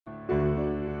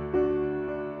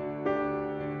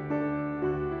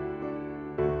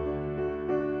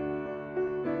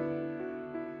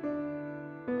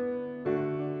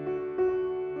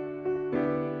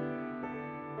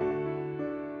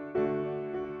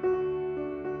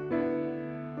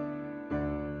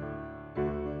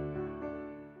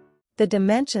The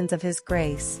dimensions of his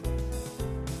grace.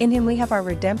 In him we have our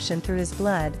redemption through his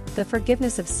blood, the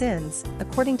forgiveness of sins,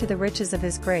 according to the riches of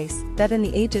his grace, that in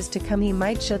the ages to come he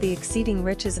might show the exceeding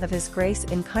riches of his grace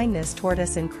in kindness toward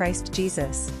us in Christ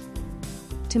Jesus.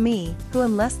 To me, who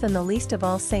am less than the least of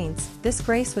all saints, this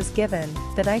grace was given,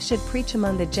 that I should preach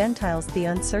among the Gentiles the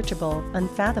unsearchable,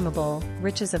 unfathomable,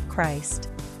 riches of Christ.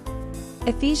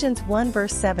 Ephesians 1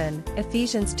 verse 7,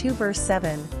 Ephesians 2 verse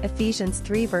 7, Ephesians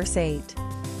 3 verse 8.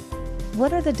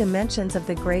 What are the dimensions of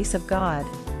the grace of God?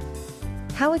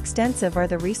 How extensive are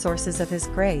the resources of his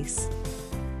grace?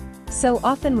 So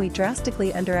often we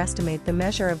drastically underestimate the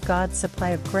measure of God's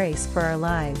supply of grace for our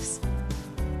lives.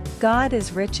 God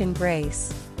is rich in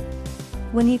grace.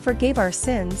 When he forgave our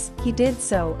sins, he did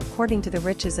so according to the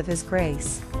riches of his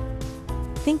grace.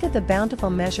 Think of the bountiful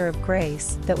measure of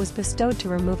grace that was bestowed to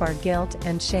remove our guilt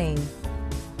and shame.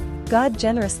 God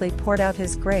generously poured out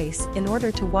his grace in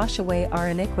order to wash away our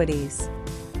iniquities.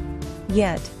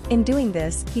 Yet, in doing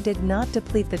this, he did not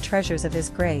deplete the treasures of his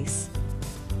grace.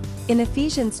 In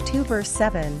Ephesians 2 verse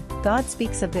 7, God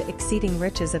speaks of the exceeding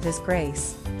riches of his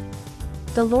grace.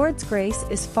 The Lord's grace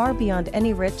is far beyond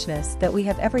any richness that we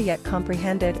have ever yet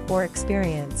comprehended or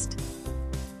experienced.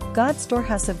 God's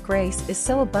storehouse of grace is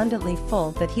so abundantly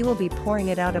full that he will be pouring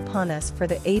it out upon us for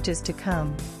the ages to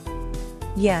come.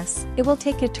 Yes, it will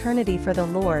take eternity for the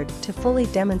Lord to fully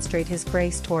demonstrate his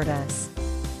grace toward us.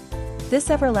 This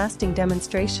everlasting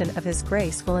demonstration of his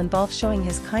grace will involve showing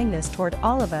his kindness toward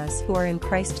all of us who are in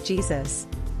Christ Jesus.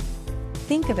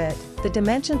 Think of it, the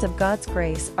dimensions of God's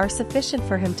grace are sufficient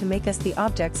for him to make us the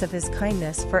objects of his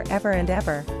kindness forever and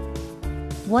ever.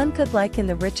 One could liken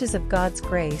the riches of God's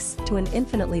grace to an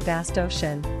infinitely vast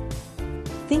ocean.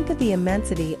 Think of the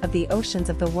immensity of the oceans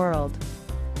of the world.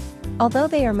 Although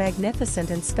they are magnificent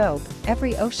in scope,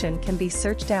 every ocean can be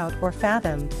searched out or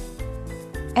fathomed.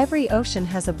 Every ocean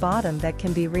has a bottom that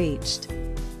can be reached.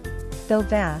 Though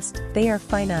vast, they are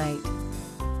finite.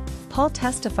 Paul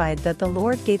testified that the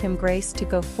Lord gave him grace to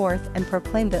go forth and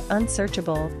proclaim the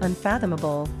unsearchable,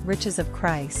 unfathomable riches of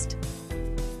Christ.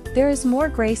 There is more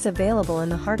grace available in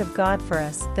the heart of God for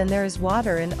us than there is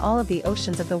water in all of the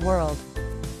oceans of the world.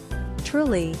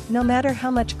 Truly, no matter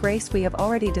how much grace we have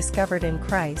already discovered in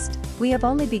Christ, we have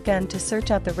only begun to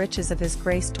search out the riches of his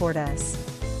grace toward us.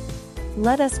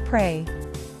 Let us pray.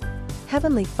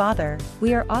 Heavenly Father,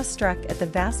 we are awestruck at the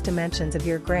vast dimensions of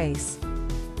your grace.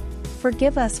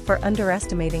 Forgive us for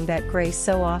underestimating that grace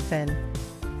so often.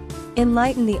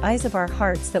 Enlighten the eyes of our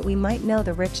hearts that we might know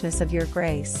the richness of your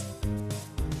grace.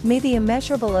 May the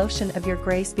immeasurable ocean of your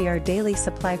grace be our daily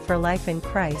supply for life in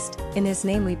Christ. In his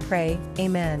name we pray,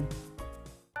 Amen.